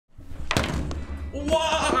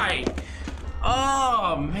Why?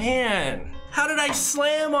 Oh man, how did I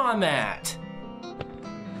slam on that?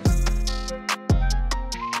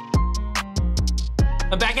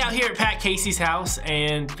 I'm back out here at Pat Casey's house,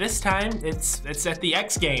 and this time it's at the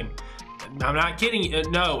X game. I'm not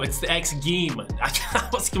kidding. No, it's the X game. I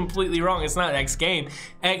was completely wrong. It's not X game.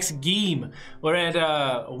 X game. We're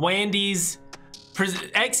at Wendy's.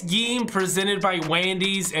 X game presented by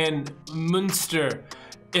Wendy's and Munster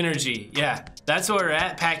Energy. Yeah, that's where we're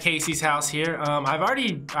at. Pat Casey's house here. I've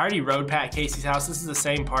already rode Pat Casey's house. This is the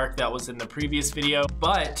same park that was in the previous video,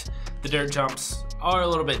 but the dirt jumps are a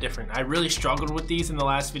little bit different. I really struggled with these in the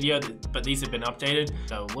last video, but these have been updated.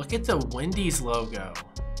 So look at the Wendy's logo.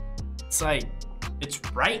 It's like, it's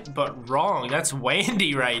right but wrong. That's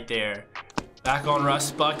Wendy right there. Back on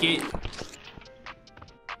Rust Bucket.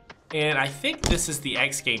 And I think this is the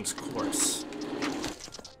X Games course.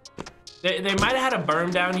 They might have had a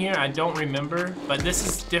berm down here, I don't remember, but this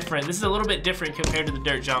is different. This is a little bit different compared to the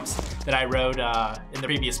dirt jumps that I rode in the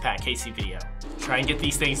previous Pat Casey video. Try and get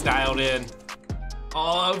these things dialed in.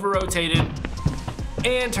 All over rotated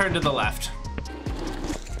and turn to the left.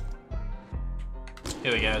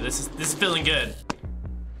 Here we go. This is feeling good.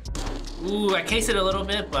 Ooh, I cased it a little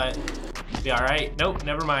bit, but be all right. Nope,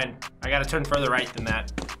 never mind. I gotta turn further right than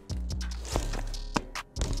that.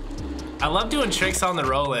 I love doing tricks on the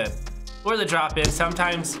roll in or the drop in.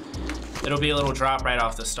 Sometimes it'll be a little drop right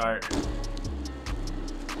off the start.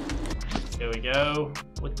 Here we go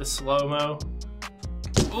with the slow-mo.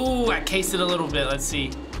 Ooh, I cased it a little bit. Let's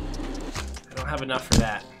see. I don't have enough for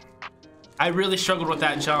that. I really struggled with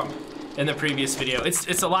that jump in the previous video.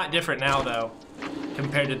 It's a lot different now though,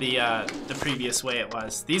 compared to the previous way it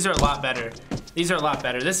was. These are a lot better. These are a lot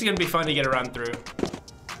better. This is gonna be fun to get a run through.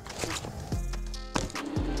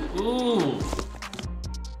 Ooh.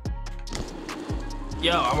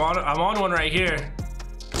 Yo, I'm on one right here.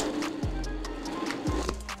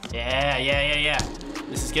 Yeah.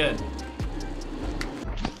 This is good.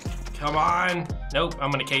 Come on. Nope,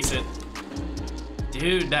 I'm gonna case it.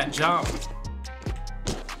 Dude, that jump.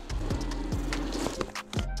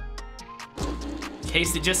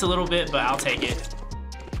 Cased it just a little bit, but I'll take it.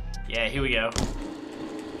 Yeah, here we go.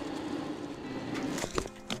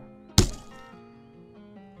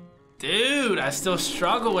 Dude, I still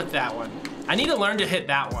struggle with that one. I need to learn to hit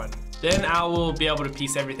that one. Then I will be able to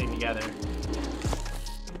piece everything together.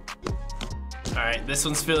 All right, this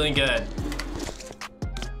one's feeling good.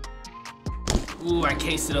 Ooh, I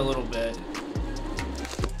cased it a little bit.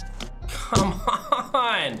 Come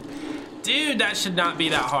on. Dude, that should not be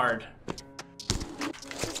that hard.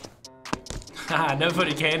 Haha, no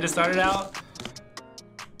footed can to start it out.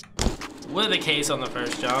 With a case on the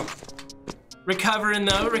first jump. Recovering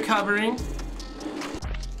though, recovering.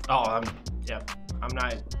 Oh, I'm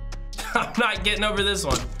not getting over this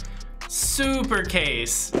one. Super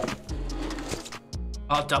case.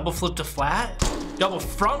 Oh, double flip to flat? Double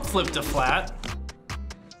front flip to flat.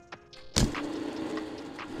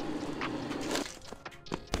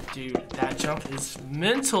 Dude, that jump is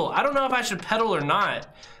mental. I don't know if I should pedal or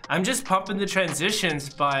not. I'm just pumping the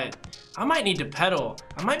transitions, but I might need to pedal.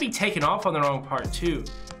 I might be taking off on the wrong part too.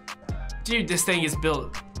 Dude, this thing is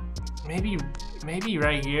built, maybe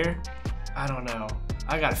right here. I don't know.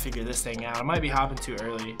 I gotta figure this thing out. I might be hopping too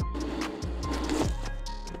early.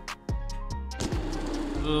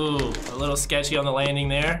 Ooh, a little sketchy on the landing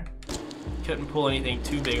there. Couldn't pull anything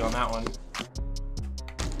too big on that one.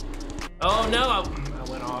 Oh no, I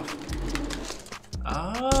went off.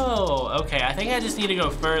 Oh, okay, I think I just need to go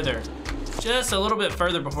further. Just a little bit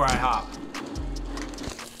further before I hop.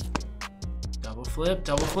 Double flip,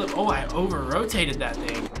 double flip. Oh, I over-rotated that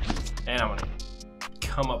thing. And I'm gonna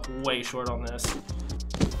come up way short on this.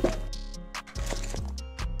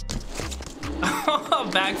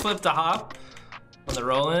 Backflip to hop on the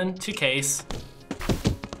roll-in to case.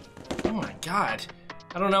 Oh my God.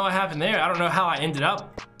 I don't know what happened there. I don't know how I ended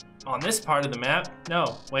up on this part of the map.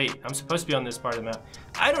 No, wait, I'm supposed to be on this part of the map.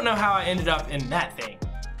 I don't know how I ended up in that thing.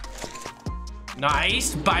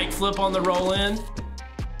 Nice, bike flip on the roll-in.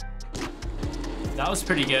 That was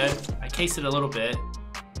pretty good. I cased it a little bit.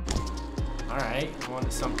 All right, I'm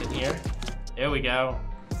onto something here. There we go.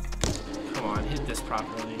 Come on, hit this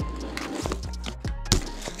properly.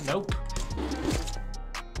 Nope.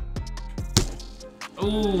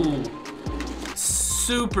 Ooh,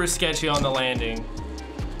 super sketchy on the landing.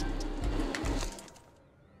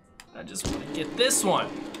 I just want to get this one.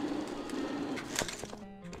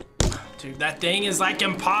 Dude, that thing is like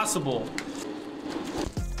impossible.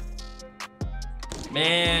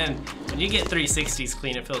 Man, when you get 360s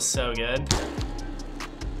clean, it feels so good.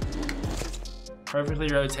 Perfectly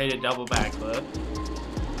rotated double backflip.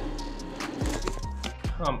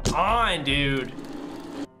 Come on, dude.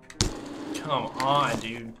 Come on,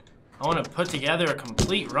 dude. I want to put together a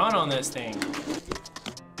complete run on this thing.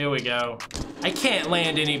 Here we go. I can't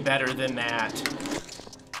land any better than that.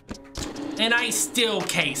 And I still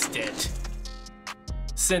cased it.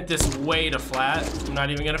 Sent this way to flat. I'm not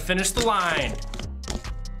even gonna finish the line.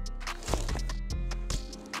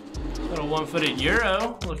 Little one-footed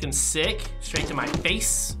Euro, looking sick. Straight to my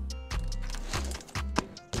face.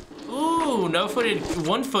 Ooh, no-footed,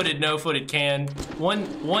 one-footed, no-footed can.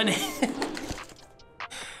 One-handed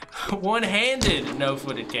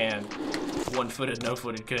no-footed can. One-footed,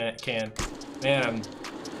 no-footed can. Man, I'm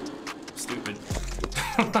stupid.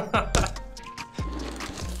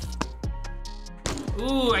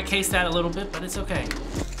 Ooh, I cased that a little bit, but it's okay.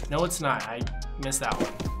 No, it's not. I missed that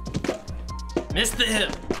one. Missed the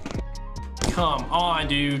hip. Come on,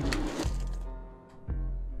 dude.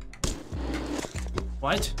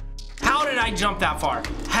 What? How did I jump that far?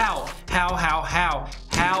 How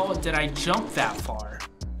did I jump that far?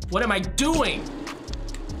 What am I doing?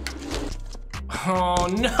 Oh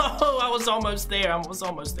no, I was almost there. I'm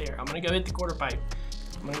gonna go hit the quarter pipe.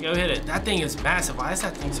 I'm gonna go hit it. That thing is massive. Why is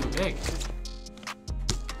that thing so big?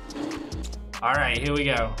 All right, here we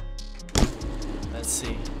go. Let's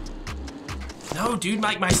see. No, dude,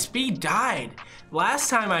 my speed died. Last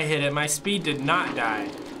time I hit it, my speed did not die.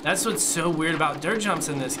 That's what's so weird about dirt jumps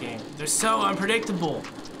in this game. They're so unpredictable.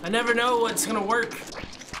 I never know what's gonna work.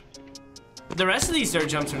 The rest of these dirt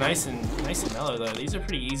jumps are nice and mellow though. These are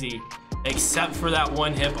pretty easy, except for that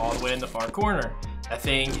one hip all the way in the far corner. That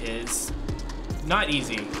thing is not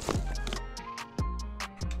easy.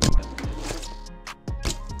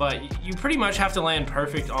 But you pretty much have to land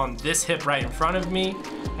perfect on this hip right in front of me.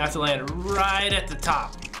 You have to land right at the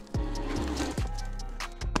top.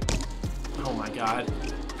 Oh my God.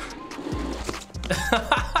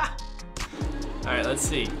 All right, let's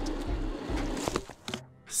see.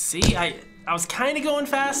 See, I was kind of going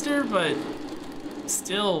faster, but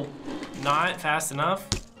still not fast enough.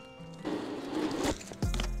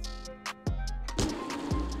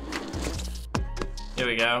 Here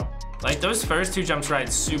we go. Like, those first two jumps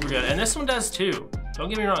ride super good, and this one does too. Don't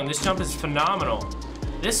get me wrong, this jump is phenomenal.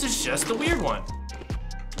 This is just a weird one.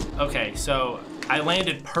 Okay, so I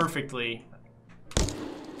landed perfectly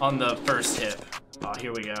on the first hip. Oh,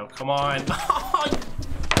 here we go. Come on.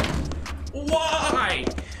 Why?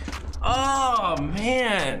 Oh,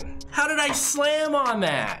 man. How did I slam on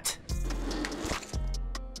that?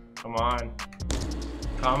 Come on.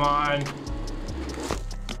 Come on.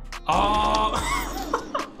 Oh.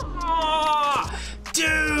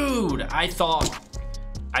 Dude, I thought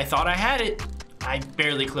I had it. I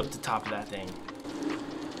barely clipped the top of that thing.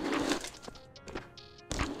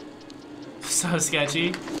 So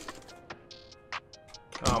sketchy.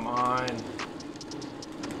 Come on.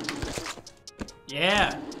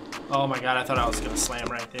 Yeah. Oh my God, I thought I was gonna slam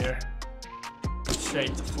right there.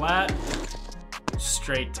 Straight to flat.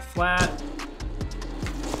 Straight to flat.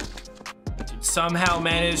 Dude, somehow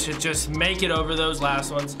managed to just make it over those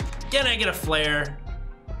last ones. Can I get a flare?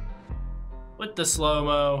 With the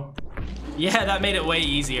slow-mo. Yeah, that made it way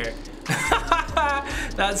easier.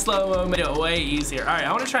 That slow-mo made it way easier. All right,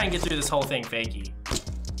 I want to try and get through this whole thing fakie.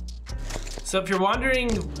 So if you're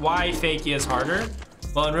wondering why fakie is harder,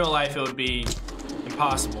 well, in real life it would be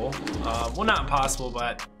impossible. Well, not impossible,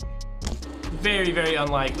 but very, very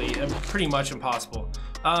unlikely and pretty much impossible.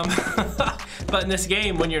 But in this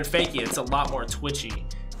game, when you're in fakie, it's a lot more twitchy.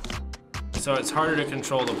 So it's harder to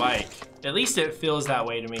control the bike. At least it feels that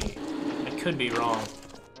way to me. I could be wrong.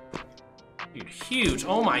 Dude, huge.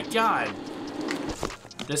 Oh my God.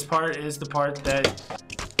 This part is the part that...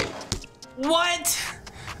 What?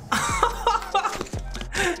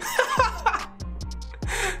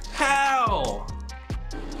 How?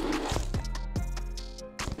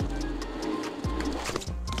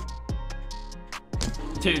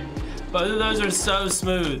 Dude, both of those are so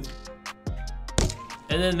smooth.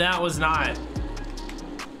 And then that was not.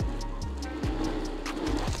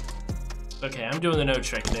 Okay, I'm doing the no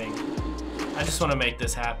trick thing. I just want to make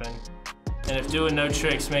this happen. And if doing no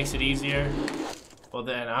tricks makes it easier, well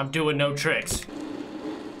then I'm doing no tricks.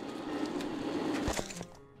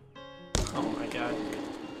 Oh my God.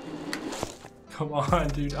 Come on,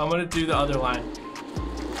 dude. I'm gonna do the other line.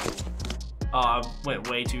 Oh, I went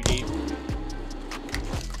way too deep.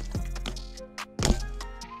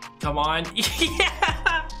 Come on.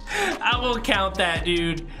 Yeah! I will count that,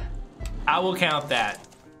 dude. I will count that.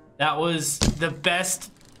 That was the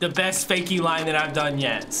best fakie line that I've done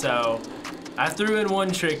yet. So I threw in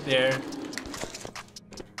one trick there.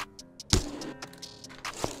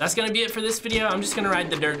 that's gonna be it for this video. I'm just gonna ride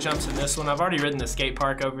the dirt jumps in this one. I've already ridden the skate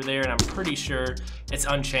park over there, and I'm pretty sure it's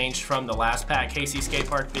unchanged from the last Pat Casey skate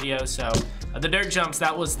park video. So the dirt jumps,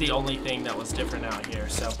 that was the only thing that was different out here.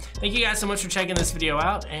 So thank you guys so much for checking this video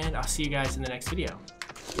out, and I'll see you guys in the next video.